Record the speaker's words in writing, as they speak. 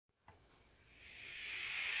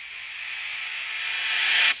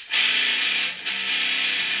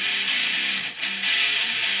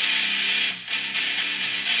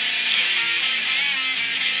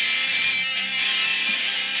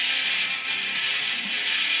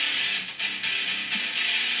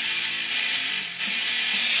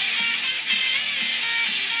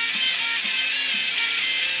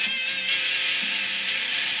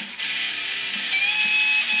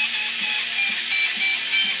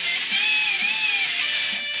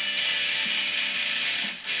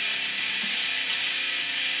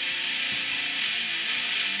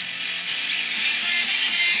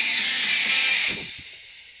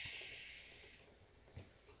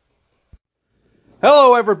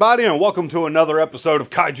Hello everybody and welcome to another episode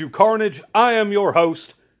of Kaiju Carnage. I am your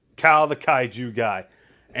host, Kyle the Kaiju Guy.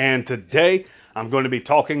 And today I'm going to be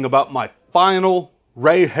talking about my final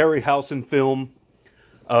Ray Harryhausen film.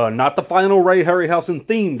 Not the final Ray Harryhausen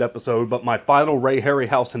themed episode, but my final Ray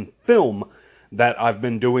Harryhausen film that I've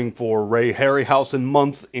been doing for Ray Harryhausen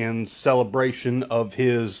month in celebration of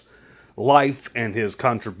his life and his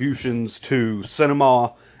contributions to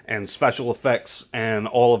cinema and special effects and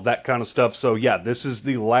all of that kind of stuff. So yeah, this is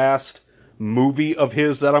the last movie of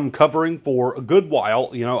his that I'm covering for a good while.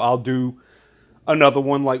 You know, I'll do another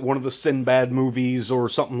one like one of the Sinbad movies or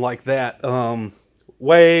something like that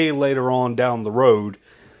way later on down the road.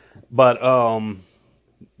 But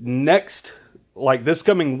next, like this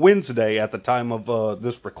coming Wednesday at the time of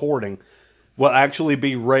this recording, will actually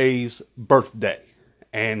be Ray's birthday.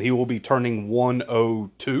 And he will be turning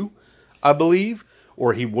 102, I believe.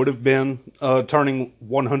 Or he would have been turning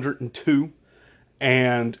 102.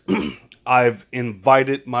 And I've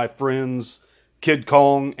invited my friends Kid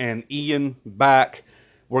Kong and Ian back.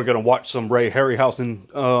 We're going to watch some Ray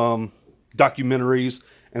Harryhausen documentaries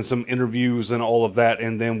and some interviews and all of that.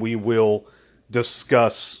 And then we will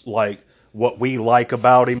discuss like what we like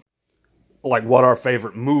about him. Like what our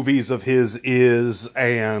favorite movies of his is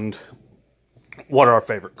and what our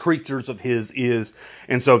favorite creatures of his is.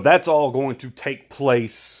 And so that's all going to take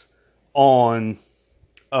place on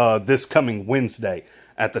this coming Wednesday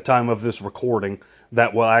at the time of this recording.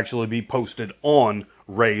 That will actually be posted on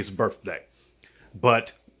Ray's birthday.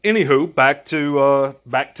 But anywho, back to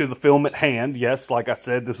the film at hand. Yes, like I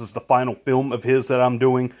said, this is the final film of his that I'm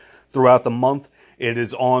doing throughout the month. It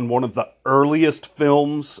is on one of the earliest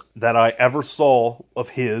films that I ever saw of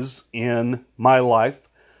his in my life.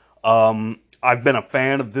 I've been a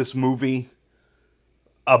fan of this movie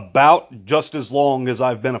about just as long as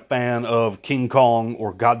I've been a fan of King Kong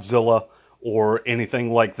or Godzilla or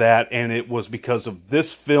anything like that. And it was because of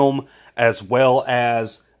this film as well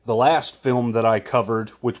as the last film that I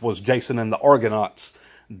covered, which was Jason and the Argonauts,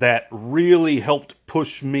 that really helped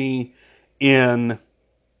push me in,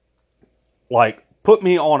 like, put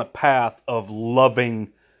me on a path of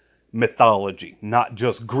loving mythology, not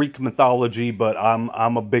just Greek mythology, but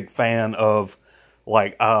I'm a big fan of,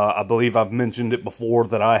 like, I believe I've mentioned it before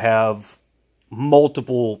that I have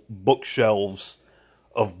multiple bookshelves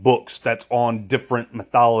of books that's on different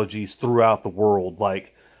mythologies throughout the world,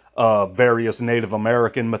 like various Native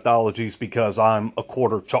American mythologies, because I'm a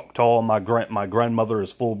quarter Choctaw. My grandmother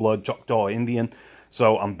is full-blood Choctaw Indian,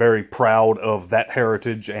 so I'm very proud of that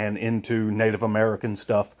heritage and into Native American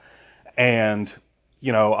stuff. And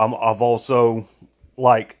you know, I've also,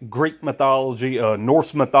 like, Greek mythology,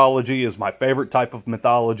 Norse mythology is my favorite type of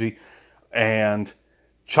mythology, and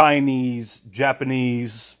Chinese,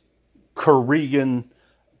 Japanese, Korean.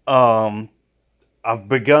 I've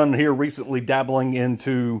begun here recently dabbling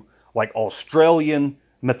into, like, Australian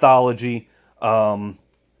mythology.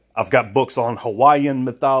 I've got books on Hawaiian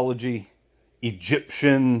mythology,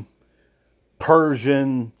 Egyptian,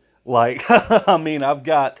 Persian, like, I mean, I've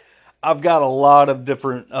got a lot of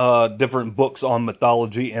different books on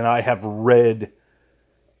mythology, and I have read,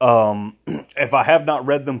 if I have not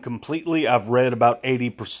read them completely, I've read about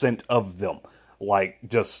 80% of them. Like,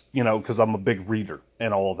 just, you know, because I'm a big reader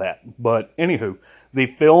and all that. But, anywho, the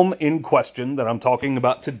film in question that I'm talking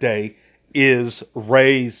about today is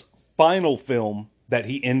Ray's final film that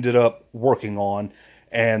he ended up working on,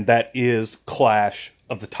 and that is Clash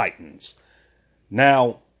of the Titans.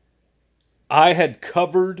 Now, I had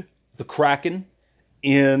covered the Kraken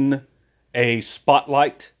in a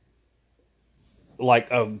spotlight like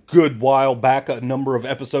a good while back, a number of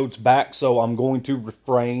episodes back, so I'm going to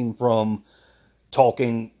refrain from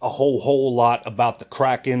talking a whole lot about the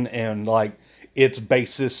Kraken and like its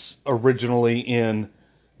basis originally in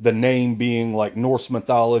the name being like Norse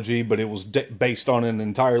mythology, but it was based on an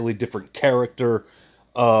entirely different character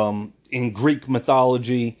in Greek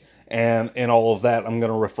mythology. And all of that. I'm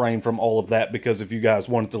going to refrain from all of that because if you guys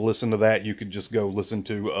wanted to listen to that, you could just go listen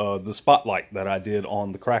to the spotlight that I did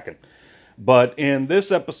on the Kraken. But in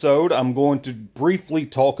this episode, I'm going to briefly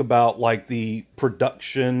talk about like the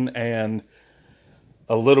production and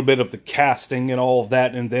a little bit of the casting and all of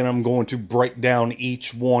that, and then I'm going to break down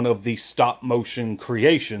each one of the stop motion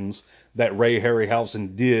creations that Ray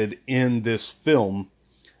Harryhausen did in this film.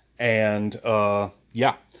 And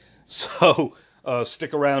yeah, so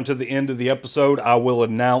stick around to the end of the episode. I will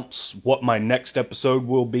announce what my next episode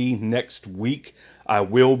will be next week. I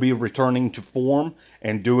will be returning to form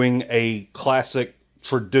and doing a classic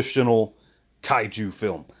traditional kaiju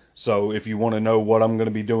film. So if you want to know what I'm going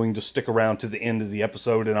to be doing, just stick around to the end of the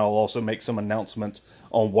episode, and I'll also make some announcements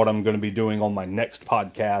on what I'm going to be doing on my next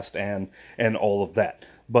podcast and all of that.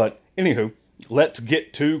 But anywho, let's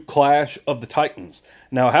get to Clash of the Titans.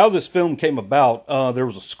 Now, how this film came about, there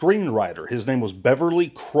was a screenwriter. His name was Beverly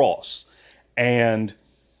Cross, and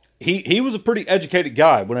he was a pretty educated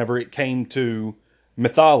guy whenever it came to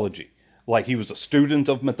mythology. Like, he was a student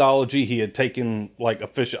of mythology. He had taken, like,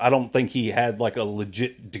 official... I don't think he had, like, a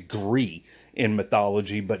legit degree in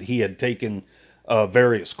mythology, but he had taken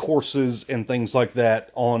various courses and things like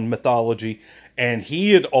that on mythology. And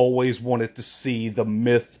he had always wanted to see the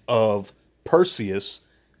myth of Perseus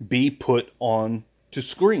be put on to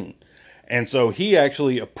screen. And so he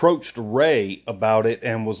actually approached Ray about it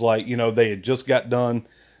and was like, you know, they had just got done...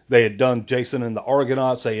 They had done Jason and the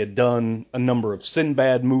Argonauts. They had done a number of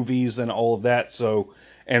Sinbad movies and all of that. So,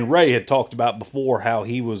 and Ray had talked about before how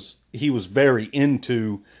he was very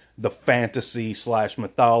into the fantasy /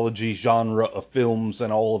 mythology genre of films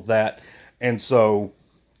and all of that. And so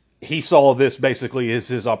he saw this basically as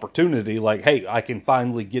his opportunity. Like, hey, I can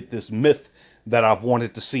finally get this myth that I've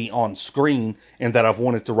wanted to see on screen and that I've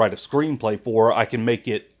wanted to write a screenplay for. I can make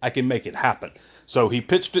it happen. So he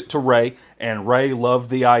pitched it to Ray, and Ray loved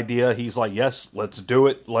the idea. He's like, yes, let's do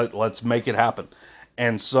it. Let's make it happen.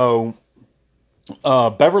 And so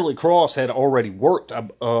Beverly Cross had already worked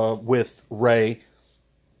with Ray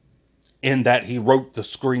in that he wrote the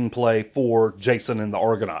screenplay for Jason and the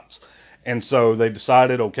Argonauts. And so they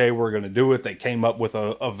decided, okay, we're going to do it. They came up with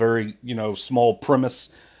a very, small premise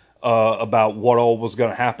about what all was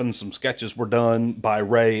going to happen. Some sketches were done by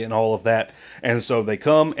Ray and all of that. And so they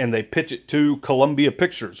come and they pitch it to Columbia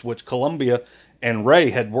Pictures, which Columbia and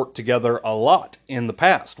Ray had worked together a lot in the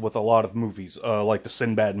past with a lot of movies, like the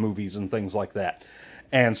Sinbad movies and things like that.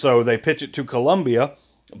 And so they pitch it to Columbia,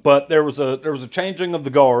 but there was a changing of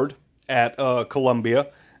the guard at Columbia,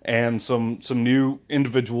 and some new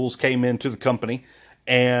individuals came into the company,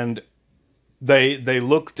 and they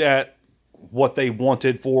looked at what they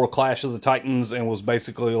wanted for Clash of the Titans and was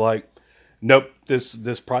basically like, nope,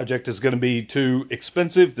 this project is going to be too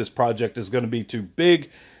expensive. This project is going to be too big.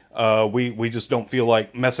 We just don't feel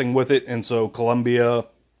like messing with it. And so Columbia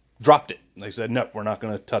dropped it. They said, no, we're not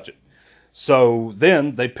going to touch it. So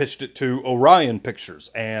then they pitched it to Orion Pictures,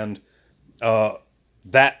 and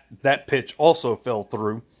that pitch also fell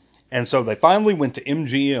through. And so they finally went to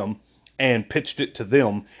MGM and pitched it to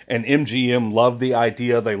them, and MGM loved the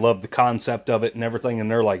idea. They loved the concept of it and everything,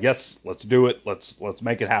 and they're like, yes, let's do it. Let's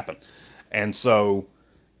make it happen. And so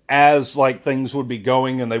as like things would be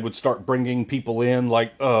going and they would start bringing people in,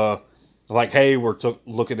 like hey, we're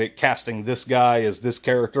looking at casting this guy as this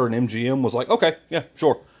character, and MGM was like, okay, yeah,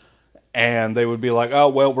 sure. And they would be like, oh,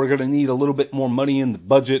 well, we're going to need a little bit more money in the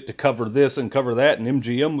budget to cover this and cover that. And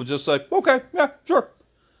MGM would just say, okay, yeah, sure.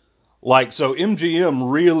 Like, so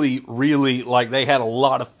MGM really, really, like, they had a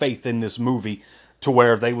lot of faith in this movie to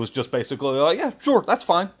where they was just basically like, yeah, sure, that's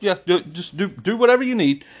fine. Yeah, just do whatever you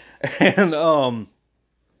need. And,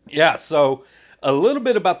 yeah, so a little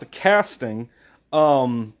bit about the casting.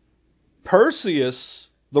 Perseus,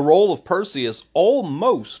 the role of Perseus,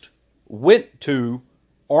 almost went to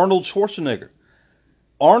Arnold Schwarzenegger.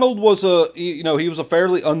 Arnold was he was a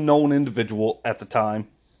fairly unknown individual at the time.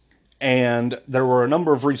 And there were a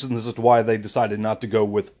number of reasons as to why they decided not to go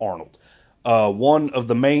with Arnold. One of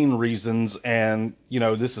the main reasons, and,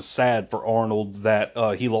 this is sad for Arnold, that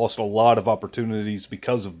he lost a lot of opportunities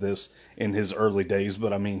because of this in his early days,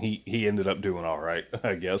 but I mean, he ended up doing all right,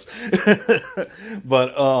 I guess.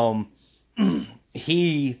 But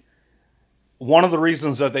one of the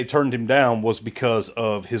reasons that they turned him down was because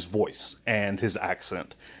of his voice and his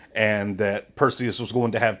accent, and that Perseus was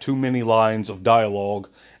going to have too many lines of dialogue,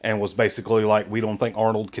 and was basically like, we don't think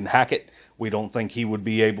Arnold can hack it. We don't think he would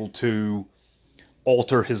be able to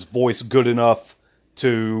alter his voice good enough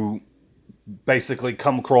to basically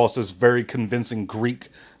come across as very convincing Greek,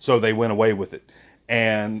 so they went away with it.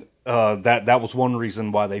 And that was one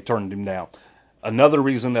reason why they turned him down. Another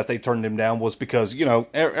reason that they turned him down was because,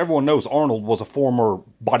 everyone knows Arnold was a former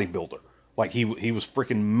bodybuilder. Like, he was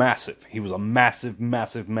freaking massive. He was a massive,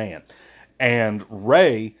 massive man. And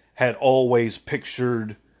Ray had always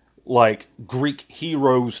pictured, like, Greek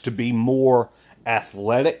heroes to be more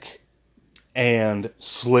athletic and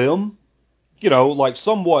slim. Like,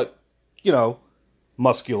 somewhat,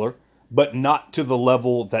 muscular, but not to the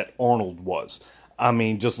level that Arnold was. I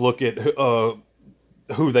mean, just look at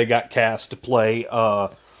who they got cast to play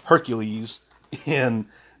Hercules in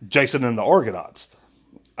Jason and the Argonauts.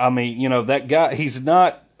 I mean, that guy, he's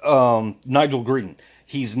not Nigel Green.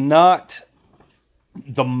 He's not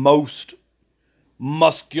the most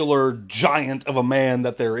muscular giant of a man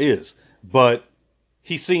that there is, but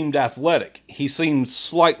he seemed athletic. He seemed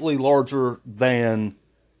slightly larger than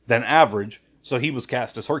average, so he was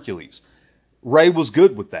cast as Hercules. Ray was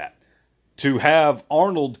good with that. To have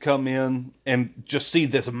Arnold come in and just see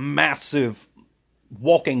this massive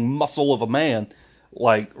walking muscle of a man,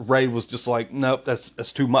 like, Ray was just like, nope,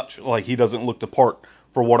 that's too much. Like, he doesn't look the part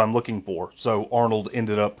for what I'm looking for. So Arnold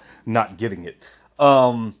ended up not getting it.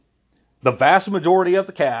 The vast majority of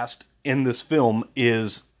the cast in this film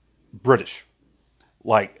is British.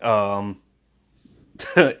 Like,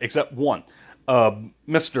 except one.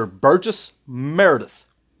 Mr. Burgess Meredith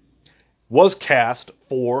was cast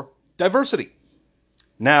for diversity.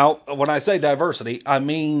 Now, when I say diversity, I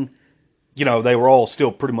mean, they were all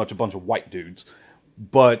still pretty much a bunch of white dudes.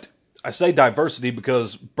 But I say diversity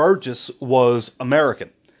because Burgess was American.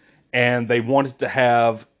 And they wanted to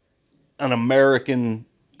have an American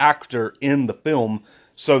actor in the film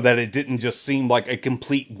so that it didn't just seem like a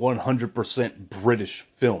complete 100% British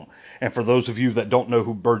film. And for those of you that don't know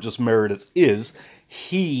who Burgess Meredith is,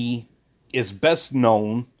 he is best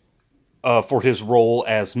known for his role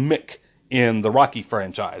as Mick in the Rocky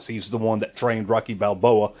franchise. He's the one that trained Rocky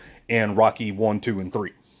Balboa in Rocky 1, 2, and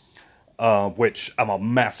 3. Which I'm a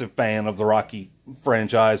massive fan of the Rocky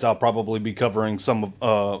franchise. I'll probably be covering some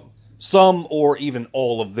or even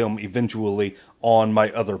all of them eventually on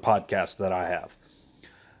my other podcast that I have.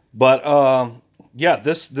 But yeah,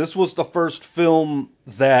 this was the first film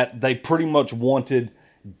that they pretty much wanted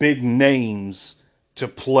big names to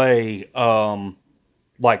play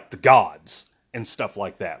like the gods and stuff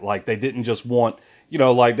like that. Like, they didn't just want,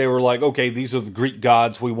 like, they were like, okay, these are the Greek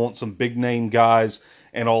gods, we want some big name guys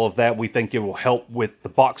and all of that. We think it will help with the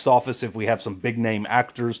box office if we have some big name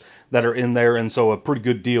actors that are in there. And so a pretty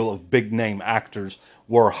good deal of big name actors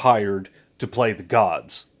were hired to play the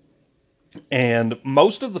gods. And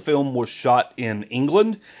most of the film was shot in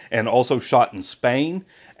England and also shot in Spain.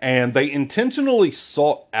 And they intentionally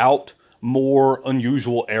sought out more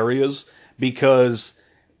unusual areas because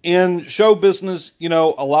in show business, a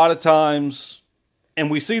lot of times, and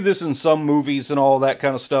we see this in some movies and all that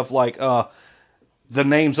kind of stuff, like, the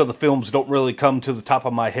names of the films don't really come to the top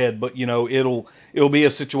of my head, but, it'll be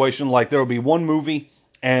a situation like there'll be one movie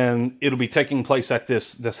and it'll be taking place at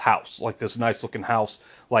this house, like this nice looking house,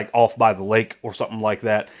 like off by the lake or something like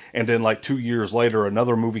that. And then like 2 years later,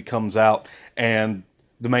 another movie comes out and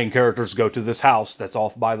the main characters go to this house that's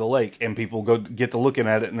off by the lake, and people get to looking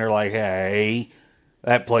at it and they're like, hey,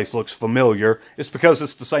 that place looks familiar. It's because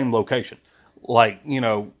it's the same location. Like,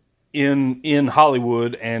 in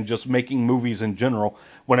Hollywood and just making movies in general,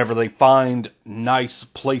 whenever they find nice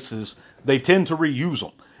places, they tend to reuse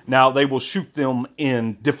them. Now, they will shoot them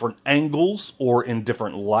in different angles or in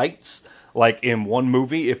different lights. Like in one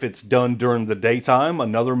movie, if it's done during the daytime,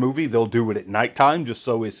 another movie, they'll do it at nighttime, just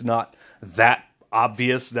so it's not that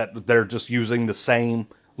obvious that they're just using the same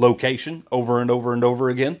location over and over and over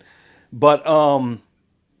again. But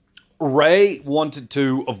Ray wanted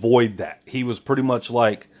to avoid that. He was pretty much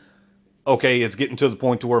like, okay, it's getting to the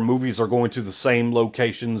point to where movies are going to the same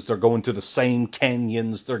locations, they're going to the same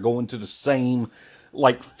canyons, they're going to the same,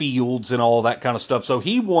 like, fields and all that kind of stuff. So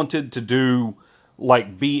he wanted to do,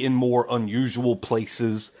 like, be in more unusual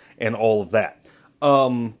places and all of that.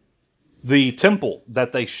 The temple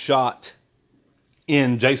that they shot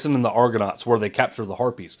in Jason and the Argonauts, where they capture the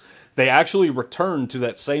Harpies, they actually returned to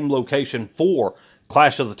that same location for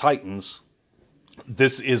Clash of the Titans.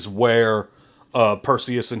 This is where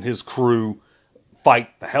Perseus and his crew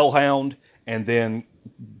fight the Hellhound and then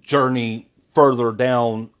journey further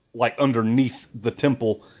down, like underneath the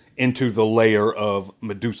temple, into the lair of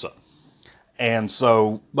Medusa. And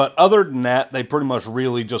so, but other than that, they pretty much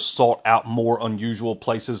really just sought out more unusual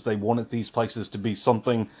places. They wanted these places to be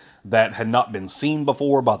something that had not been seen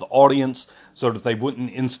before by the audience, so that they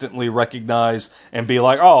wouldn't instantly recognize and be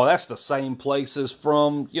like, oh, that's the same place as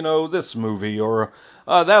from, this movie, or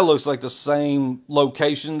that looks like the same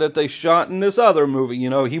location that they shot in this other movie.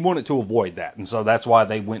 He wanted to avoid that. And so that's why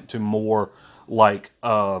they went to more, like,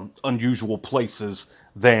 unusual places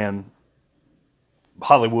than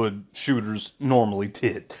Hollywood shooters normally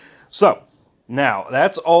did. So, now,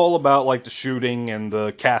 that's all about, like, the shooting and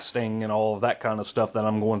the casting and all of that kind of stuff that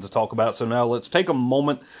I'm going to talk about. So now let's take a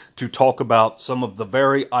moment to talk about some of the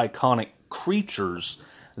very iconic creatures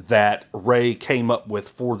that Ray came up with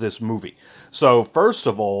for this movie. So, first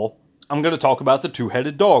of all, I'm going to talk about the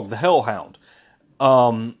two-headed dog, the Hellhound.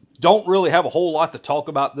 Don't really have a whole lot to talk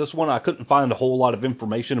about this one. I couldn't find a whole lot of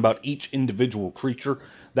information about each individual creature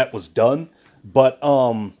that was done. But,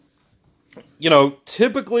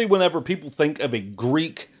 typically whenever people think of a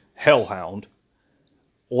Greek hellhound,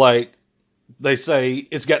 like, they say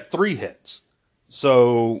it's got 3 heads.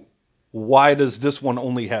 So why does this one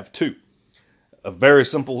only have 2? A very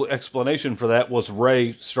simple explanation for that was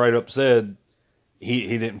Rey straight up said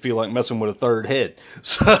he didn't feel like messing with a 3rd head.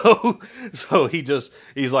 So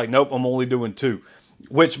he's like, nope, I'm only doing 2.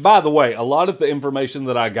 Which, by the way, a lot of the information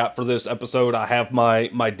that I got for this episode, I have my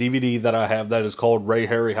DVD that I have that is called Ray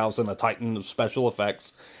Harryhausen, a Titan of Special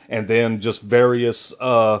Effects, and then just various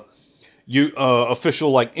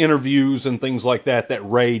official like interviews and things like that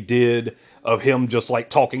Ray did of him just like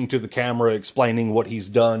talking to the camera, explaining what he's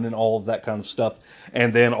done and all of that kind of stuff.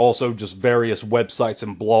 And then also just various websites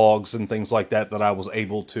and blogs and things like that I was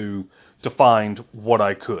able to find what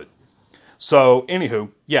I could. So, anywho,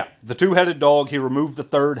 yeah, the 2-headed dog, he removed the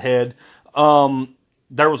 3rd head.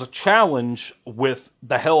 There was a challenge with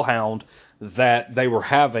the Hellhound that they were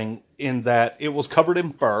having in that it was covered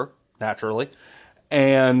in fur, naturally,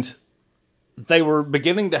 and they were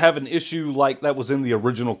beginning to have an issue like that was in the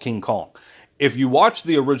original King Kong. If you watch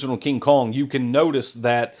the original King Kong, you can notice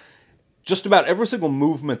that just about every single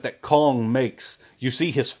movement that Kong makes, you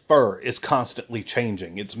see his fur is constantly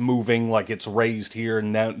changing. It's moving, like it's raised here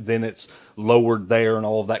and then it's lowered there and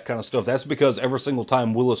all of that kind of stuff. That's because every single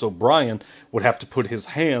time Willis O'Brien would have to put his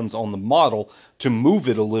hands on the model to move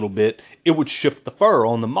it a little bit, it would shift the fur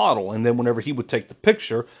on the model. And then whenever he would take the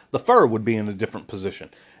picture, the fur would be in a different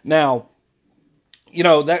position. Now, you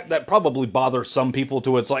know, that probably bothers some people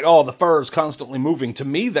too. It's like, oh, the fur is constantly moving. To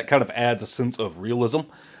me, that kind of adds a sense of realism.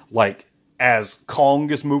 Like, as Kong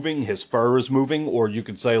is moving, his fur is moving, or you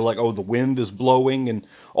could say like, oh, the wind is blowing and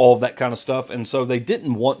all of that kind of stuff. And so they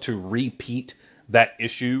didn't want to repeat that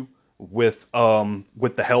issue with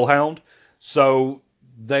the Hellhound. So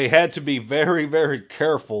they had to be very, very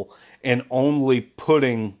careful in only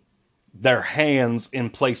putting their hands in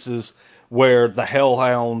places where the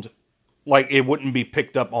Hellhound, like, it wouldn't be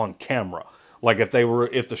picked up on camera. Like if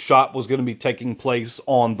the shot was going to be taking place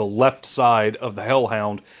on the left side of the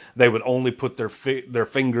Hellhound, they would only put their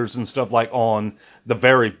fingers and stuff like on the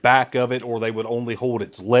very back of it, or they would only hold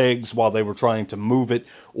its legs while they were trying to move it,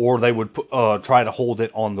 or they would try to hold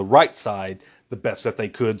it on the right side the best that they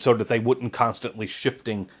could, so that they wouldn't constantly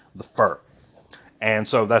shifting the fur. And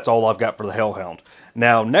so that's all I've got for the Hellhound.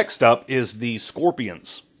 Now, next up is the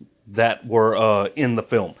Scorpions that were in the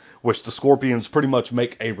film, which the Scorpions pretty much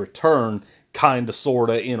make a return, kinda,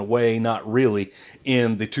 sorta, in a way, not really,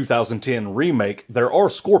 in the 2010 remake. There are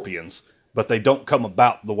Scorpions, but they don't come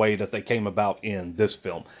about the way that they came about in this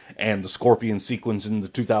film. And the Scorpion sequence in the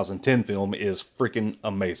 2010 film is freaking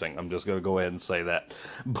amazing. I'm just going to go ahead and say that.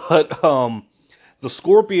 But the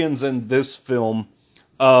Scorpions in this film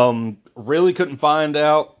really couldn't find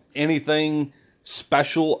out anything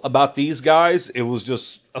special about these guys. It was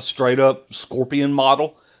just a straight up Scorpion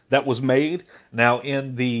model that was made. Now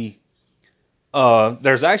in the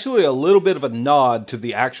there's actually a little bit of a nod to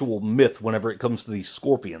the actual myth whenever it comes to these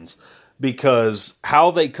Scorpions, because how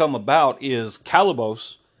they come about is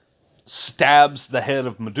Calibos stabs the head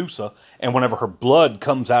of Medusa, and whenever her blood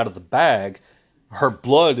comes out of the bag, her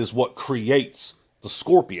blood is what creates the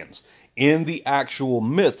Scorpions. In the actual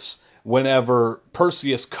myths, whenever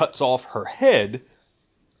Perseus cuts off her head,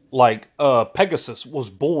 like, Pegasus was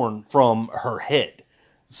born from her head.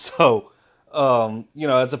 So, you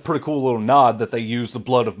know, it's a pretty cool little nod that they use the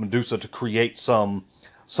blood of Medusa to create some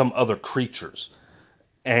other creatures.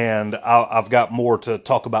 And I've got more to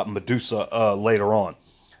talk about Medusa later on.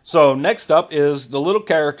 So next up is the little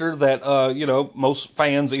character that, you know, most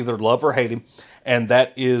fans either love or hate him, and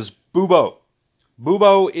that is Bubo.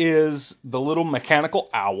 Bubo is the little mechanical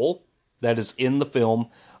owl that is in the film.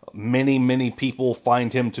 Many, many people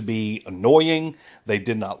find him to be annoying. They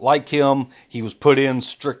did not like him. He was put in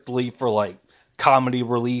strictly for, like, comedy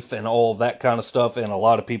relief and all of that kind of stuff, and a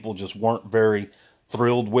lot of people just weren't very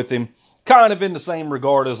thrilled with him. Kind of in the same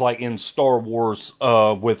regard as, like, in Star Wars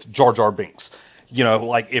with Jar Jar Binks. You know,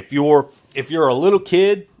 like, if you're a little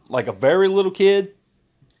kid, like a very little kid,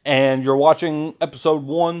 and you're watching Episode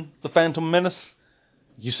 1, The Phantom Menace,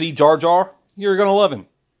 you see Jar Jar, you're going to love him.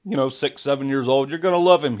 You know, 6, 7 years old, you're going to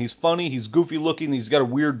love him. He's funny, he's goofy looking, he's got a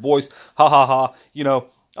weird voice, ha ha ha, you know,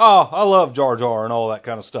 oh, I love Jar Jar and all that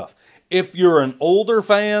kind of stuff. If you're an older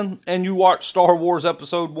fan and you watch Star Wars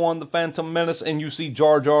Episode 1, The Phantom Menace, and you see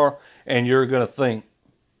Jar Jar, and you're going to think,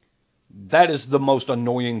 that is the most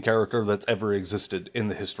annoying character that's ever existed in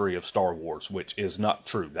the history of Star Wars, which is not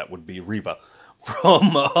true. That would be Reva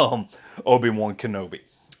from Obi-Wan Kenobi.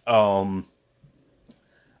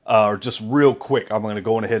 Just real quick, I'm going to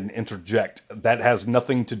go ahead and interject. That has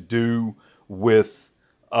nothing to do with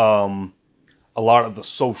a lot of the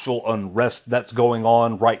social unrest that's going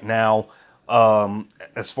on right now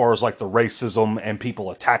as far as like the racism and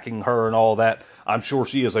people attacking her and all that. I'm sure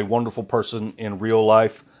she is a wonderful person in real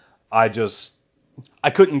life. I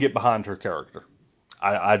couldn't get behind her character.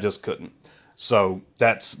 I just couldn't. So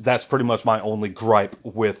that's pretty much my only gripe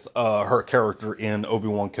with her character in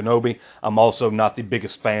Obi-Wan Kenobi. I'm also not the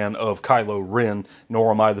biggest fan of Kylo Ren,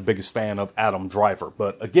 nor am I the biggest fan of Adam Driver.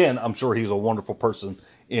 But again, I'm sure he's a wonderful person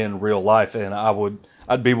in real life, and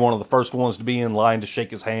I'd be one of the first ones to be in line to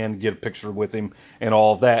shake his hand, get a picture with him, and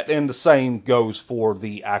all of that. And the same goes for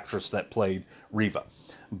the actress that played Reva.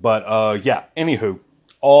 But yeah, anywho,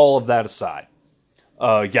 all of that aside,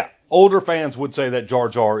 yeah, older fans would say that Jar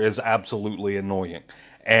Jar is absolutely annoying.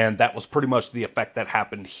 And that was pretty much the effect that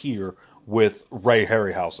happened here with Ray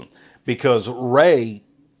Harryhausen. Because Ray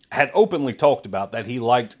had openly talked about that he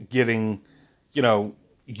liked getting,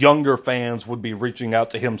 younger fans would be reaching out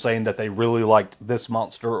to him saying that they really liked this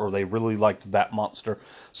monster or they really liked that monster.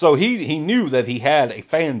 So he knew that he had a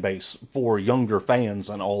fan base for younger fans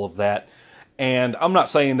and all of that. And I'm not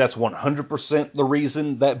saying that's 100% the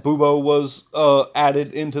reason that Bubo was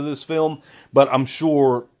added into this film, but I'm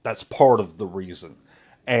sure that's part of the reason.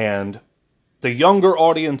 And the younger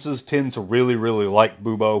audiences tend to really, really like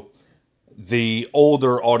Bubo. The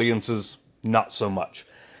older audiences, not so much.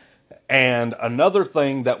 And another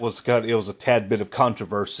thing that it was a tad bit of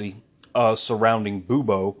controversy surrounding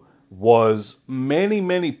Bubo was many,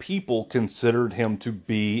 many people considered him to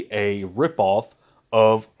be a ripoff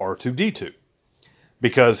of R2-D2.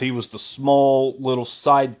 Because he was the small little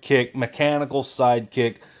sidekick, mechanical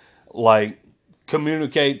sidekick, like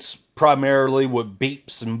communicates primarily with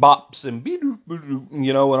beeps and bops and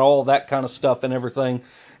and all that kind of stuff and everything.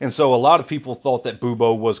 And so a lot of people thought that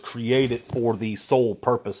Bubo was created for the sole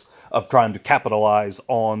purpose of trying to capitalize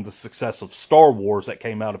on the success of Star Wars that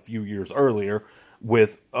came out a few years earlier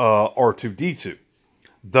with R2-D2.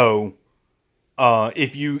 Though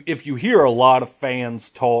if you hear a lot of fans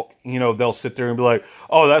talk, they'll sit there and be like,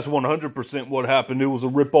 "Oh, that's 100% what happened. It was a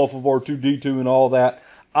ripoff of R2-D2 and all that."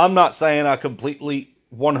 I'm not saying I completely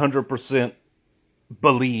 100%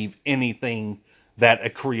 believe anything that a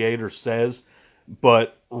creator says,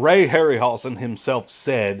 but Ray Harryhausen himself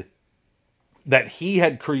said that he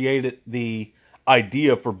had created the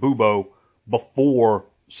idea for Bubo before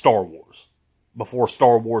Star Wars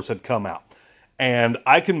had come out. And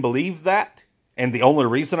I can believe that. And the only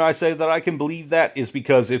reason I say that I can believe that is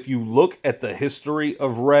because if you look at the history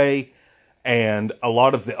of Ray and a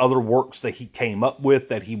lot of the other works that he came up with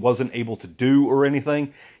that he wasn't able to do or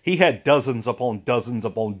anything, he had dozens upon dozens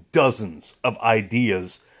upon dozens of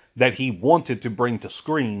ideas that he wanted to bring to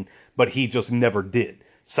screen, but he just never did.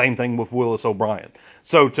 Same thing with Willis O'Brien.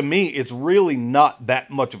 So to me, it's really not that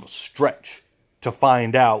much of a stretch to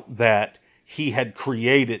find out that he had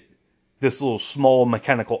created this little small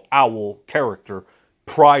mechanical owl character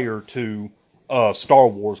prior to Star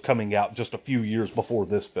Wars coming out just a few years before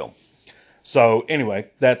this film. So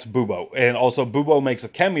anyway, that's Bubo. And also Bubo makes a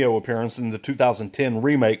cameo appearance in the 2010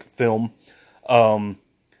 remake film.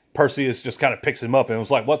 Perseus just kind of picks him up and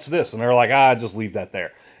was like, "What's this?" And they're like, just leave that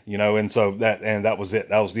there. And so that was it.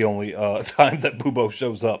 That was the only time that Bubo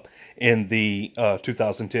shows up in the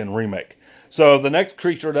 2010 remake. So the next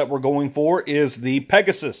creature that we're going for is the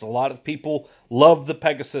Pegasus. A lot of people love the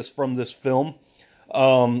Pegasus from this film.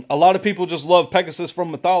 A lot of people just love Pegasus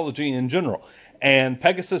from mythology in general. And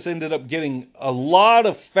Pegasus ended up getting a lot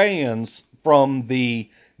of fans from the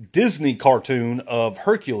Disney cartoon of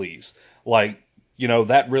Hercules.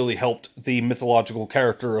 That really helped the mythological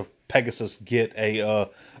character of Pegasus get a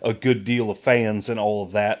good deal of fans and all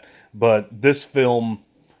of that. But this film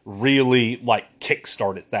really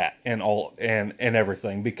kickstarted that and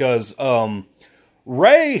everything, because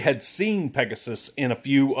Ray had seen Pegasus in a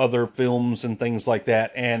few other films and things like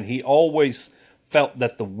that, and he always felt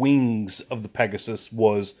that the wings of the Pegasus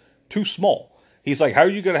was too small. He's like, how are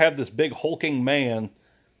you going to have this big hulking man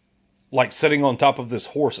sitting on top of this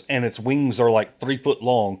horse and its wings are 3 foot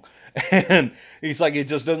long? And he's like, it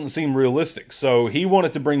just doesn't seem realistic. So he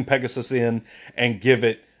wanted to bring Pegasus in and give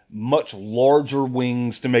it much larger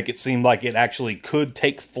wings to make it seem like it actually could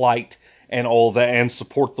take flight and all that and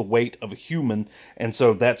support the weight of a human. And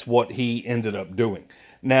so that's what he ended up doing.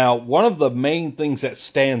 Now, one of the main things that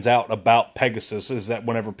stands out about Pegasus is that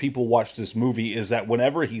whenever people watch this movie is that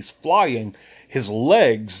whenever he's flying, his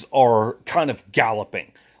legs are kind of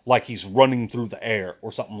galloping, like he's running through the air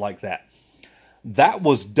or something like that. That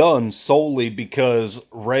was done solely because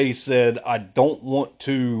Ray said, I don't want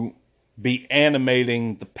to be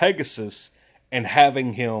animating the Pegasus and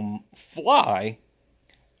having him fly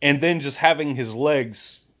and then just having his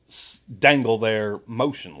legs dangle there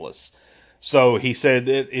motionless. So he said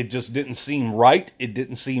it just didn't seem right. It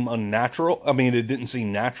didn't seem unnatural. I mean, it didn't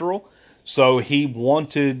seem natural. So he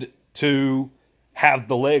wanted to have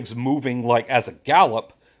the legs moving like as a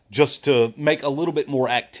gallop, just to make a little bit more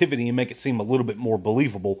activity and make it seem a little bit more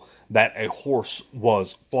believable that a horse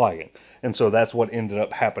was flying. And so that's what ended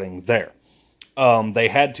up happening there. They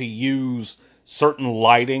had to use certain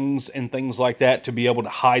lightings and things like that to be able to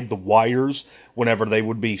hide the wires whenever they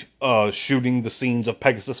would be shooting the scenes of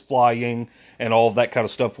Pegasus flying and all of that kind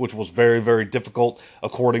of stuff, which was very, very difficult,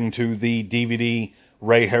 according to the DVD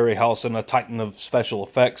Ray Harryhausen, a Titan of Special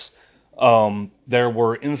Effects. There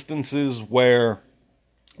were instances where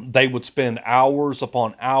they would spend hours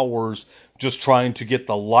upon hours just trying to get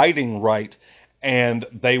the lighting right, and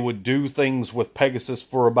they would do things with Pegasus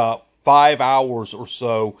for about 5 hours or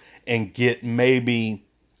so and get maybe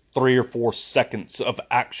 3 or 4 seconds of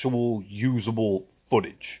actual usable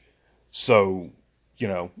footage. So, you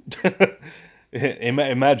know,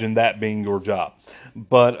 imagine that being your job.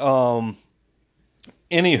 But,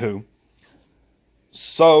 anywho,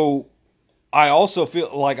 so I also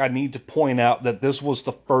feel like I need to point out that this was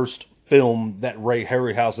the first film that Ray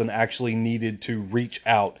Harryhausen actually needed to reach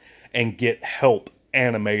out and get help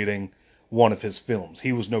animating one of his films.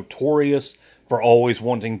 He was notorious for always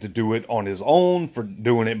wanting to do it on his own, for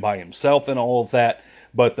doing it by himself and all of that,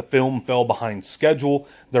 but the film fell behind schedule.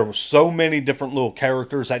 There were so many different little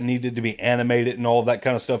characters that needed to be animated and all of that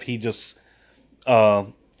kind of stuff. He just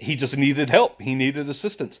needed help. He needed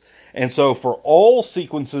assistance. And so for all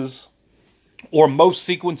sequences, or most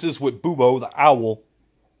sequences with Bubo the owl,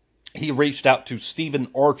 he reached out to Stephen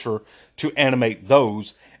Archer to animate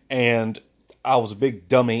those, and I was a big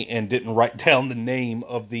dummy and didn't write down the name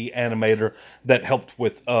of the animator that helped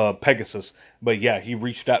with Pegasus. But yeah, he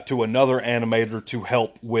reached out to another animator to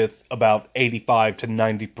help with about 85 to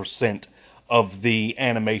 90% of the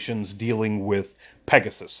animations dealing with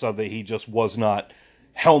Pegasus, so that he just was not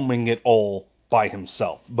helming it all by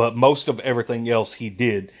himself. But most of everything else he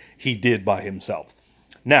did by himself.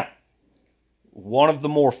 Now, one of the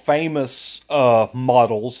more famous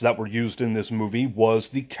models that were used in this movie was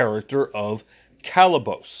the character of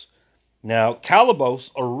Calibos. Now,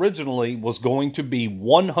 Calibos originally was going to be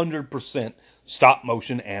 100% stop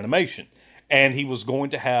motion animation, and he was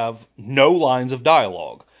going to have no lines of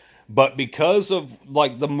dialogue. But because of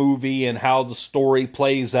like the movie and how the story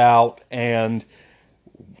plays out, and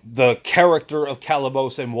the character of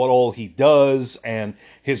Calibos and what all he does and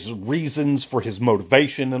his reasons for his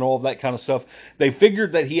motivation and all that kind of stuff, they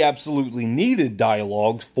figured that he absolutely needed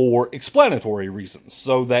dialogue for explanatory reasons,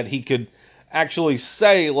 so that he could actually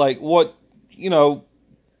say, like, what, you know,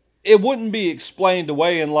 it wouldn't be explained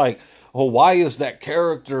away in like, oh, why is that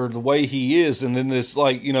character the way he is? And then this,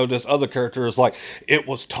 like, you know, this other character is like, it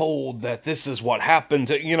was told that this is what happened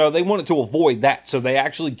to, you know, they wanted to avoid that. So they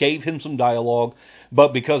actually gave him some dialogue,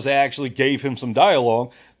 but because they actually gave him some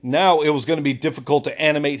dialogue, now it was going to be difficult to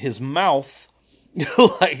animate his mouth,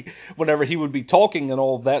 like, whenever he would be talking and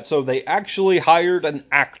all of that. So they actually hired an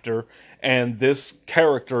actor, and this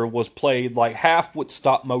character was played like half with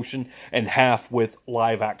stop motion and half with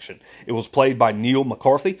live action. It was played by Neil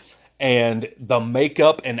McCarthy. And the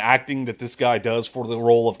makeup and acting that this guy does for the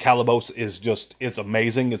role of Calibos is just, it's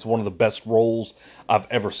amazing. It's one of the best roles I've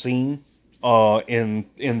ever seen in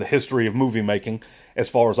the history of movie making, as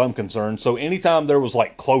far as I'm concerned. So anytime there was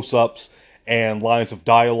like close-ups and lines of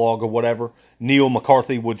dialogue or whatever, Neil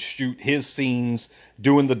McCarthy would shoot his scenes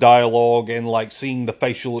doing the dialogue and like seeing the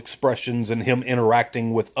facial expressions and him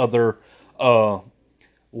interacting with other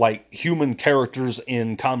like human characters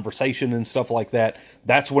in conversation and stuff like that.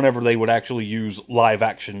 That's whenever they would actually use live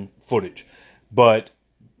action footage. But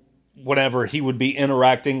whenever he would be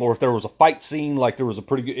interacting, or if there was a fight scene, like there was a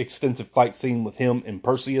pretty extensive fight scene with him and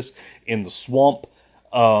Perseus in the swamp,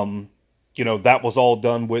 you know, that was all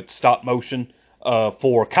done with stop motion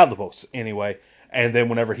for Calibos anyway. And then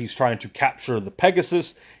whenever he's trying to capture the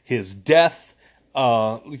Pegasus, his death,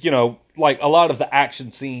 you know, like a lot of the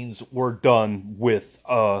action scenes were done with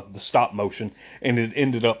the stop motion, and it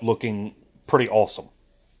ended up looking pretty awesome.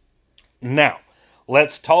 Now,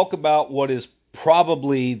 let's talk about what is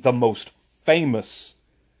probably the most famous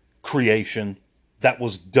creation that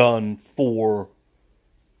was done for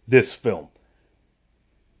this film.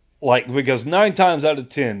 Like, because 9 times out of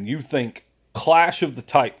 10, you think Clash of the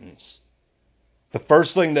Titans, the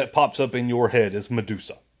first thing that pops up in your head is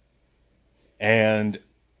Medusa. And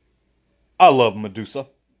I love Medusa.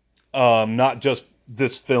 Not just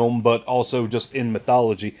this film, but also just in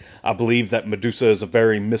mythology. I believe that Medusa is a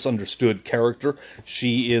very misunderstood character.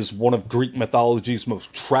 She is one of Greek mythology's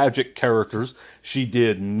most tragic characters. She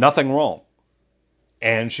did nothing wrong.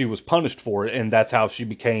 and she was punished for it, and that's how she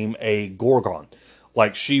became a Gorgon.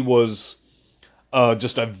 Like, she was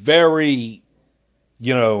just a very,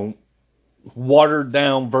 you know, watered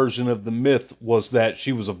down version of the myth was that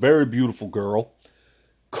she was a very beautiful girl,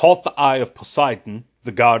 caught the eye of Poseidon,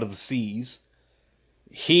 the god of the seas.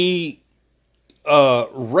 He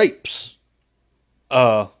rapes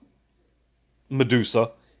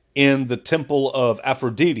Medusa in the temple of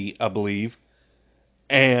Aphrodite, I believe,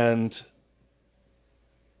 and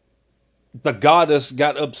the goddess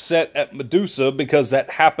got upset at Medusa because that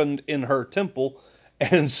happened in her temple,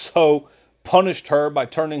 and so punished her by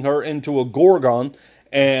turning her into a Gorgon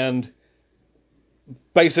and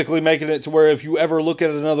basically making it to where if you ever look at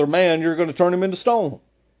another man, you're going to turn him into stone.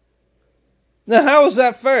 Now, how is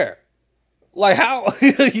that fair? Like, how,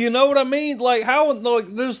 you know what I mean? Like, how, like,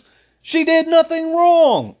 she did nothing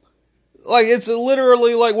wrong. Like, it's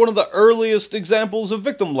literally like one of the earliest examples of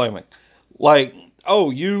victim blaming. Like,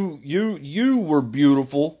 oh, you were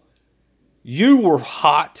beautiful. You were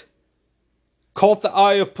hot. Caught the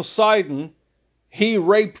eye of Poseidon. He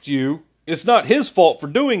raped you. It's not his fault for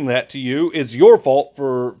doing that to you. It's your fault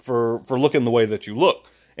for looking the way that you look.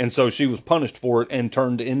 And so she was punished for it and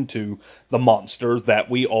turned into the monster that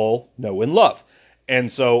we all know and love. And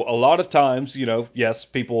so a lot of times, you know, yes,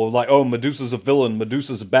 people are like, oh, Medusa's a villain.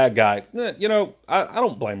 Medusa's a bad guy. You know, I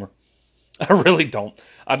don't blame her. I really don't.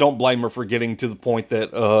 I don't blame her for getting to the point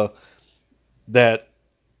that,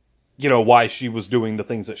 you know, why she was doing the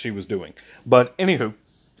things that she was doing. But anywho,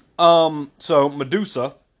 so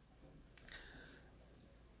Medusa.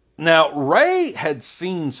 Now, Ray had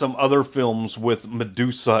seen some other films with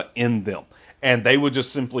Medusa in them, and they would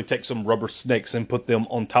just simply take some rubber snakes and put them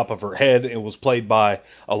on top of her head. It was played by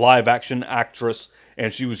a live-action actress,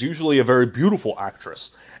 and she was usually a very beautiful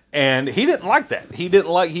actress. And he didn't like that.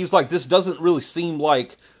 He's like, this doesn't really seem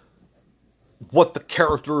like what the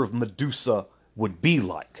character of Medusa would be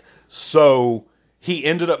like. So he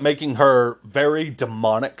ended up making her very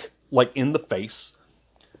demonic, like in the face.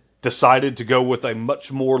 Decided to go with a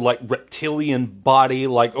much more like reptilian body,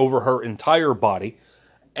 like over her entire body.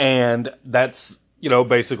 And that's, you know,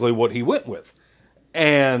 basically what he went with.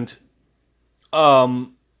 And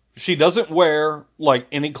she doesn't wear like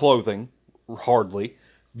any clothing, hardly,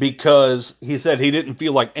 because he said he didn't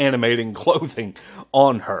feel like animating clothing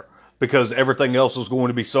on her. Because everything else was going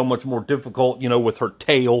to be so much more difficult, you know, with her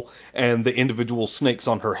tail and the individual snakes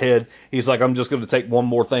on her head. He's like, I'm just going to take one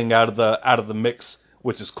more thing out of the mix,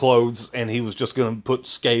 which is clothes, and he was just going to put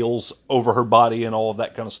scales over her body and all of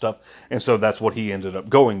that kind of stuff. And so that's what he ended up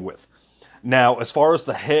going with. Now, as far as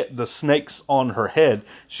the snakes on her head,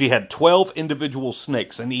 she had 12 individual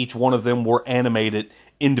snakes, and each one of them were animated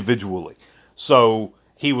individually. So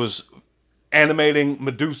he was animating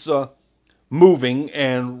Medusa moving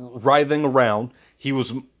and writhing around. He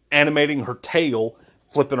was animating her tail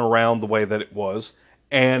flipping around the way that it was.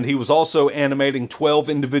 And he was also animating 12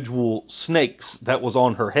 individual snakes that was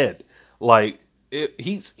on her head. Like,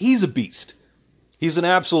 he's a beast. He's an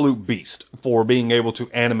absolute beast for being able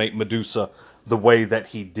to animate Medusa the way that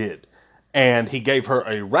he did. And he gave her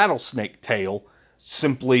a rattlesnake tail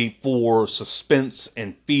simply for suspense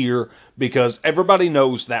and fear, because everybody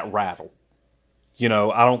knows that rattle. You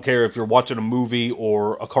know, I don't care if you're watching a movie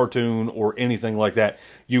or a cartoon or anything like that.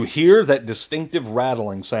 You hear that distinctive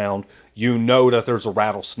rattling sound, you know that there's a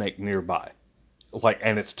rattlesnake nearby. Like,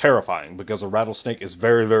 and it's terrifying because a rattlesnake is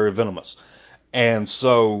very, very venomous. And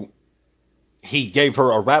so he gave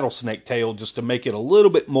her a rattlesnake tail just to make it a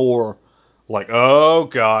little bit more like, oh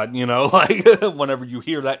God, you know, like whenever you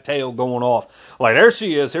hear that tail going off, like there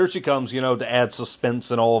she is, here she comes, you know, to add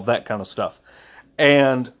suspense and all of that kind of stuff.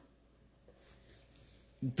 And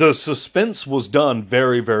the suspense was done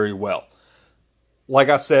very, very well. Like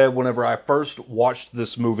I said, whenever I first watched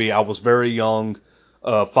this movie, I was very young,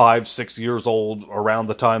 5, 6 years old, around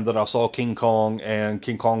the time that I saw King Kong and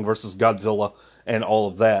King Kong versus Godzilla and all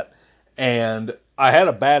of that. And I had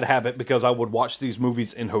a bad habit because I would watch these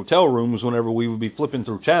movies in hotel rooms whenever we would be flipping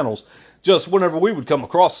through channels. Just whenever we would come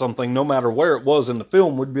across something, no matter where it was in the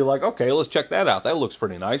film, we'd be like, okay, let's check that out. That looks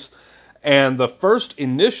pretty nice. And the first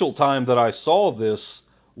initial time that I saw this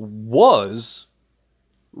was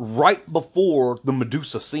right before the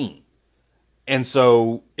Medusa scene. And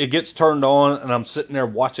so it gets turned on and I'm sitting there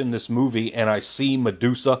watching this movie and I see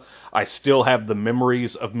Medusa. I still have the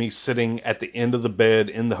memories of me sitting at the end of the bed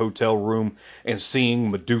in the hotel room and seeing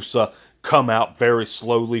Medusa come out very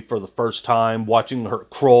slowly for the first time, watching her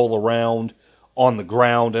crawl around on the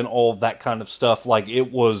ground and all of that kind of stuff. Like,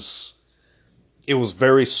 it was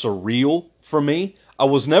very surreal for me. I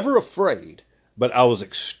was never afraid, but I was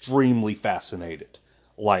extremely fascinated.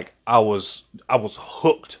 like I was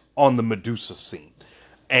hooked on the Medusa scene.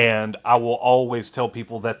 And I will always tell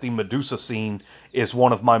people that the Medusa scene is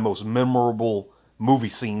one of my most memorable movie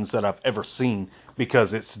scenes that I've ever seen,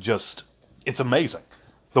 because it's amazing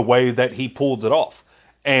the way that he pulled it off.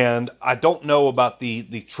 And I don't know about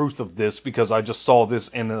the truth of this, because I just saw this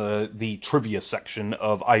in the trivia section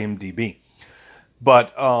of IMDb.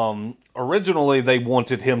 But originally they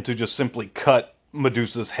wanted him to just simply cut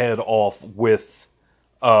Medusa's head off with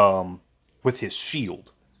his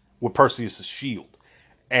shield, with Perseus' shield.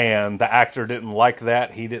 And the actor didn't like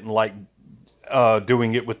that. He didn't like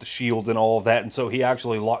doing it with the shield and all of that. And so he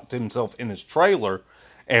actually locked himself in his trailer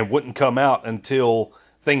and wouldn't come out until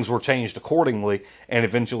things were changed accordingly. And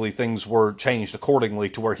eventually things were changed accordingly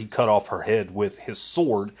to where he cut off her head with his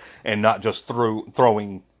sword and not just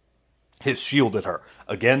throwing his shield at her.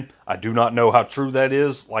 Again, I do not know how true that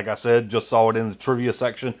is. Like I said, just saw it in the trivia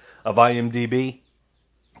section of IMDb.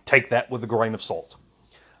 Take that with a grain of salt.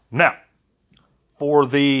 Now, for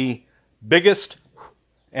the biggest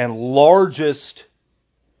and largest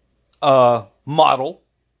model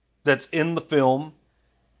that's in the film,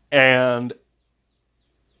 and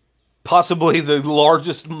possibly the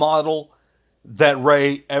largest model that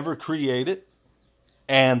Ray ever created,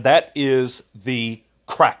 and that is the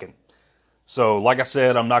Kraken. So, like I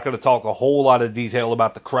said, I'm not going to talk a whole lot of detail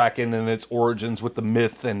about the Kraken and its origins with the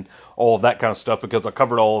myth and all of that kind of stuff, because I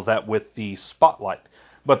covered all of that with the Spotlight.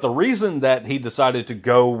 But the reason that he decided to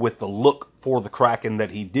go with the look for the Kraken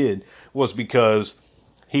that he did was because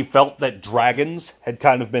he felt that dragons had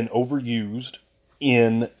kind of been overused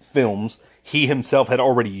in films. He himself had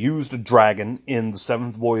already used a dragon in The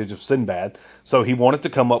Seventh Voyage of Sinbad, so he wanted to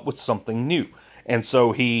come up with something new. And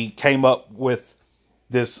so he came up with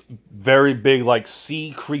this very big, like,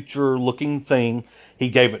 sea creature looking thing. He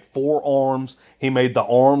gave it 4 arms. He made the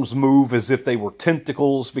arms move as if they were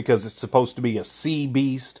tentacles, because it's supposed to be a sea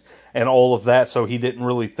beast and all of that. So he didn't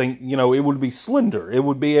really think, it would be slender. It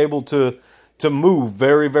would be able to move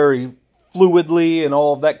very, very fluidly and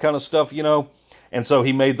all of that kind of stuff, And so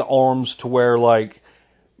he made the arms to where, like,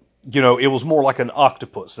 it was more like an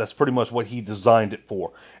octopus. That's pretty much what he designed it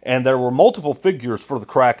for. And there were multiple figures for the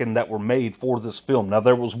Kraken that were made for this film. Now,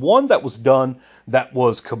 there was one that was done that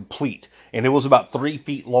was complete. And it was about 3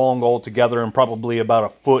 feet long altogether and probably about a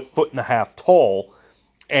foot and a half tall.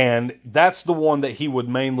 And that's the one that he would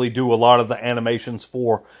mainly do a lot of the animations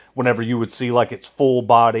for, whenever you would see, like, its full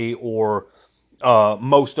body or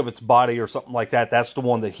most of its body or something like that. That's the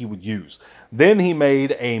one that he would use. Then he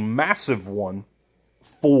made a massive one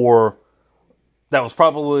that was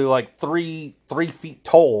probably like 3 feet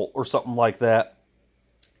tall or something like that.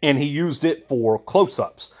 And he used it for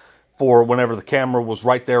close-ups. For whenever the camera was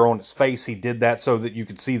right there on its face, he did that so that you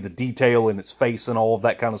could see the detail in its face and all of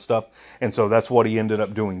that kind of stuff. And so that's what he ended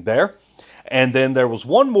up doing there. And then there was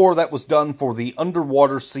one more that was done for the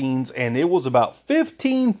underwater scenes, and it was about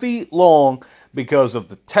 15 feet long because of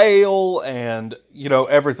the tail and,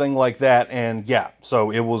 everything like that. And yeah,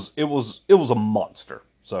 so it was a monster.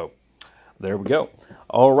 So there we go.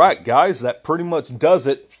 All right, guys, that pretty much does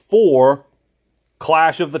it for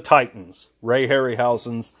Clash of the Titans, Ray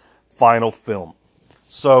Harryhausen's final film.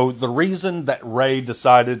 So the reason that Ray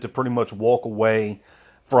decided to pretty much walk away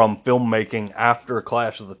from filmmaking after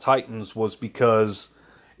Clash of the Titans was because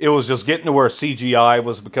it was just getting to where CGI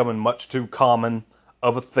was becoming much too common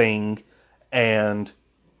of a thing, and,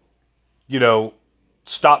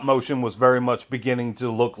 stop motion was very much beginning to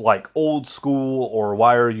look like old school, or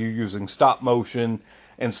why are you using stop motion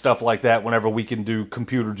and stuff like that whenever we can do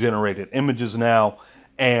computer generated images now.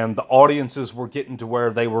 And the audiences were getting to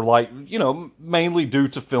where they were like, mainly due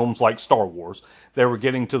to films like Star Wars, they were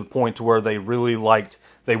getting to the point to where they really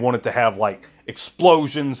they wanted to have like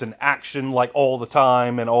explosions and action like all the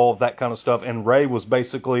time and all of that kind of stuff. And Ray was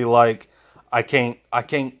basically like, I can't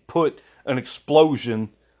put an explosion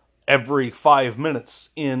every 5 minutes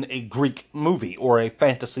in a Greek movie or a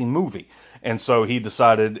fantasy movie. And so he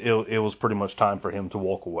decided it was pretty much time for him to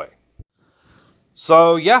walk away.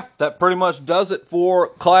 So yeah, that pretty much does it for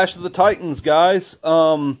Clash of the Titans, guys.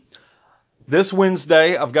 This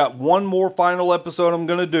Wednesday, I've got one more final episode I'm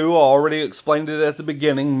going to do. I already explained it at the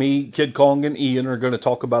beginning. Me, Kid Kong, and Ian are going to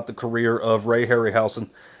talk about the career of Ray Harryhausen,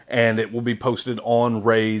 and it will be posted on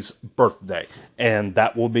Ray's birthday. And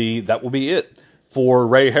that will be it for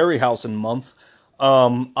Ray Harryhausen month.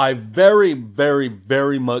 I very, very,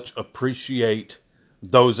 very much appreciate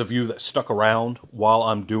those of you that stuck around while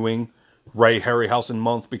I'm doing Ray Harryhausen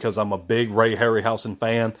month, because I'm a big Ray Harryhausen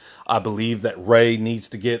fan. I believe that Ray needs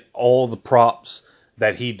to get all the props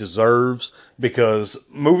that he deserves, because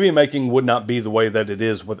movie making would not be the way that it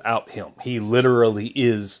is without him. He literally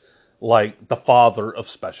is like the father of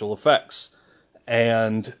special effects.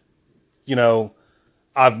 And, you know,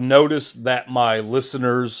 I've noticed that my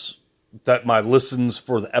listens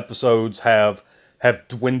for the episodes have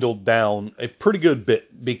dwindled down a pretty good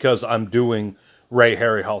bit because I'm doing Ray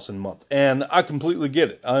Harryhausen month. And I completely get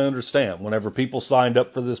it. I understand. Whenever people signed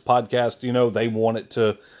up for this podcast, you know, they wanted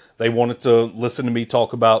to listen to me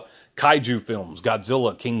talk about kaiju films,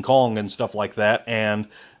 Godzilla, King Kong, and stuff like that. And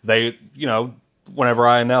they, you know, whenever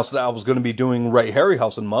I announced that I was going to be doing Ray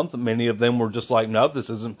Harryhausen month, many of them were just like, no, this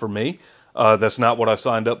isn't for me. That's not what I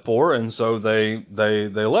signed up for. And so they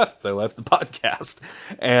left the podcast.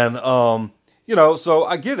 And, you know, so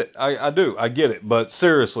I get it. I do. I get it. But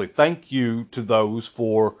seriously, thank you to those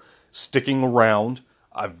for sticking around.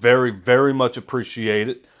 I very, very much appreciate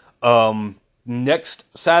it. Next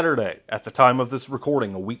Saturday, at the time of this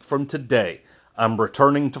recording, a week from today, I'm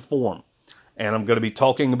returning to form. And I'm going to be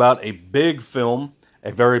talking about a big film,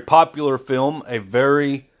 a very popular film, a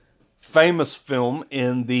very famous film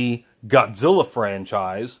in the Godzilla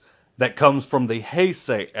franchise that comes from the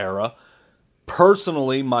Heisei era.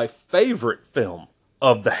 Personally, my favorite film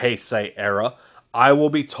of the Heisei era. I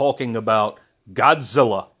will be talking about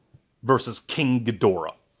Godzilla versus King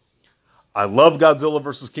Ghidorah. I love Godzilla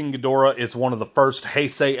vs. King Ghidorah. It's one of the first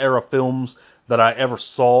Heisei era films that I ever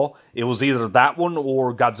saw. It was either that one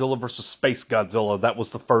or Godzilla vs. Space Godzilla. That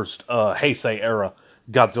was the first Heisei era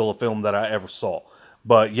Godzilla film that I ever saw.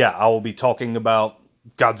 But yeah, I will be talking about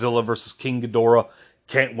Godzilla vs. King Ghidorah.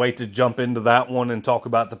 Can't wait to jump into that one and talk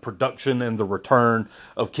about the production and the return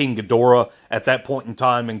of King Ghidorah. At that point in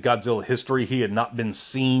time in Godzilla history, he had not been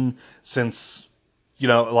seen since, you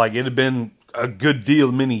know, like it had been a good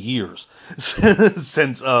deal, many years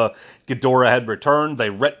since Ghidorah had returned. They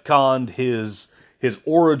retconned his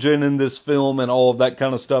origin in this film and all of that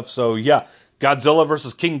kind of stuff. So yeah, Godzilla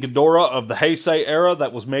vs. King Ghidorah of the Heisei era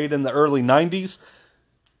that was made in the early 90s.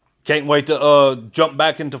 Can't wait to jump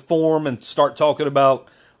back into form and start talking about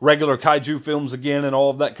regular kaiju films again and all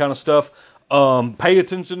of that kind of stuff. Pay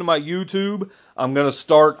attention to my YouTube. I've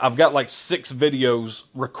got like 6 videos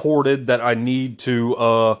recorded that I need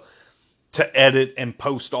to edit and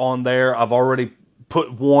post on there. I've already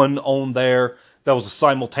put one on there. That was a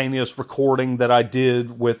simultaneous recording that I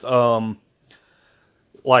did with, I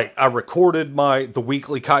recorded the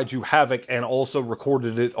weekly Kaiju Havoc and also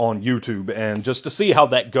recorded it on YouTube, and just to see how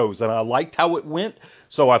that goes. And I liked how it went,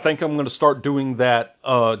 so I think I'm going to start doing that,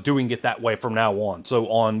 doing it that way from now on. So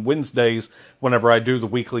on Wednesdays, whenever I do the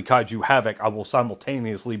weekly Kaiju Havoc, I will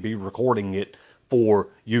simultaneously be recording it for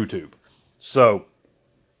YouTube. So,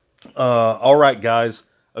 alright guys,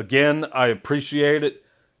 again, I appreciate it.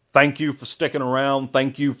 Thank you for sticking around.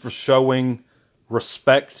 Thank you for showing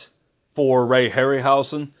respect for Ray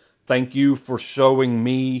Harryhausen. Thank you for showing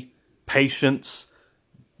me patience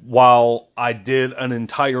while I did an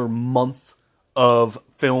entire month of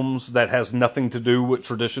films that has nothing to do with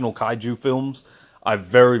traditional kaiju films. I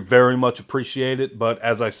very, very much appreciate it, but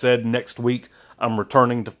as I said, next week I'm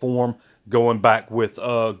returning to form, going back with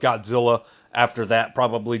Godzilla. After that,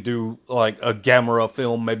 probably do like a Gamera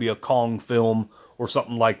film, maybe a Kong film, or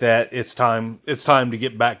something like that. It's time to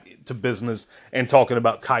get back to business and talking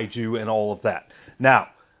about kaiju and all of that. Now,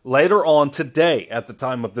 later on today, at the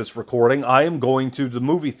time of this recording, I am going to the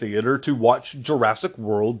movie theater to watch Jurassic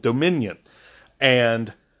World Dominion.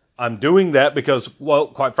 And I'm doing that because, well,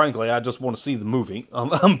 quite frankly, I just want to see the movie.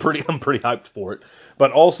 I'm pretty hyped for it.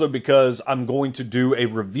 But also because I'm going to do a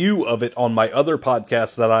review of it on my other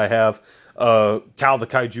podcast that I have, Cal the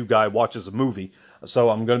Kaiju Guy Watches a Movie.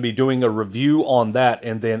 So I'm going to be doing a review on that,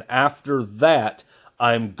 and then after that,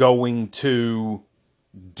 I'm going to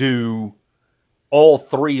do all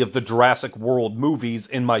 3 of the Jurassic World movies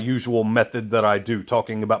in my usual method that I do,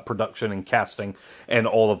 talking about production and casting and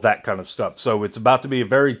all of that kind of stuff. So it's about to be a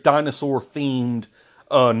very dinosaur-themed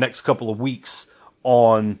next couple of weeks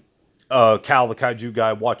on Cal the Kaiju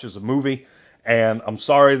Guy Watches a Movie. And I'm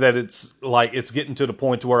sorry that it's getting to the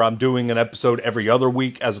point to where I'm doing an episode every other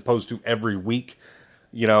week as opposed to every week.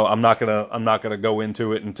 You know, I'm not gonna go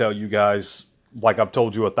into it and tell you guys, like I've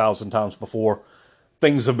told you 1,000 times before,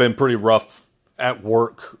 things have been pretty rough at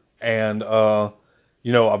work, and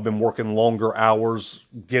you know, I've been working longer hours,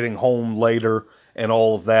 getting home later, and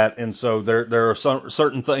all of that, and so there are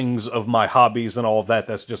certain things of my hobbies and all of that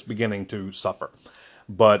that's just beginning to suffer.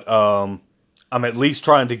 But I'm at least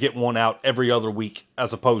trying to get one out every other week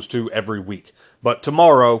as opposed to every week. But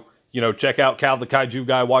tomorrow, check out Cal the Kaiju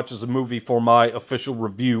Guy Watches a Movie for my official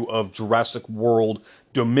review of Jurassic World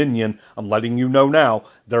Dominion. I'm letting you know now,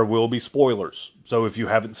 there will be spoilers. So if you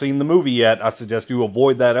haven't seen the movie yet, I suggest you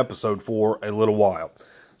avoid that episode for a little while.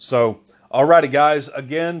 So, alrighty guys,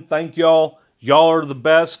 again, thank y'all. Y'all are the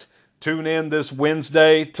best. Tune in this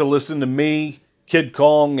Wednesday to listen to me, Kid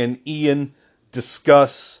Kong, and Ian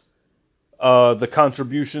discuss the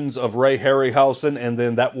contributions of Ray Harryhausen, and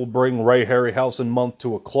then that will bring Ray Harryhausen month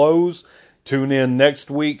to a close. Tune in next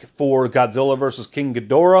week for Godzilla vs. King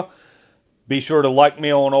Ghidorah. Be sure to like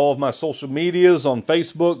me on all of my social medias on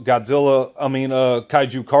Facebook,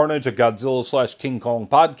 Kaiju Carnage, a Godzilla/King Kong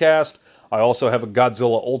podcast. I also have a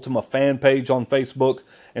Godzilla Ultima fan page on Facebook,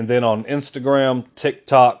 and then on Instagram,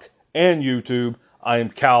 TikTok, and YouTube, I am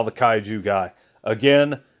Cal the Kaiju Guy.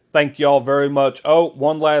 Again, thank y'all very much. Oh,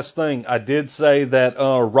 one last thing. I did say that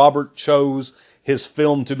Robert chose his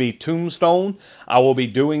film to be Tombstone. I will be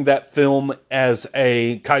doing that film as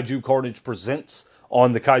a Kaiju Carnage Presents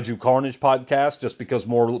on the Kaiju Carnage podcast, just because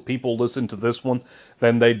more people listen to this one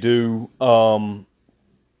than they do Cal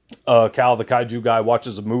the Kaiju Guy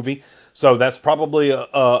Watches a Movie. So that's probably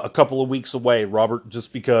a couple of weeks away, Robert,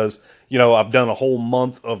 just because, I've done a whole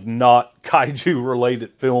month of not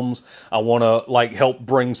kaiju-related films. I want to, help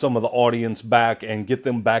bring some of the audience back and get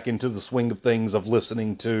them back into the swing of things of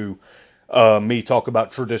listening to me talk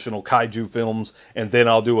about traditional kaiju films. And then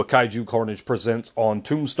I'll do a Kaiju Carnage Presents on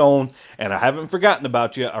Tombstone. And I haven't forgotten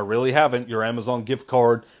about you. I really haven't. Your Amazon gift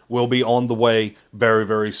card will be on the way very,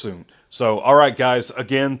 very soon. So, all right, guys,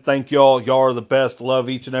 again, thank y'all. Y'all are the best. Love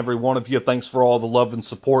each and every one of you. Thanks for all the love and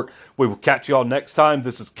support. We will catch y'all next time.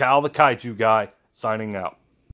 This is Cal the Kaiju Guy, signing out.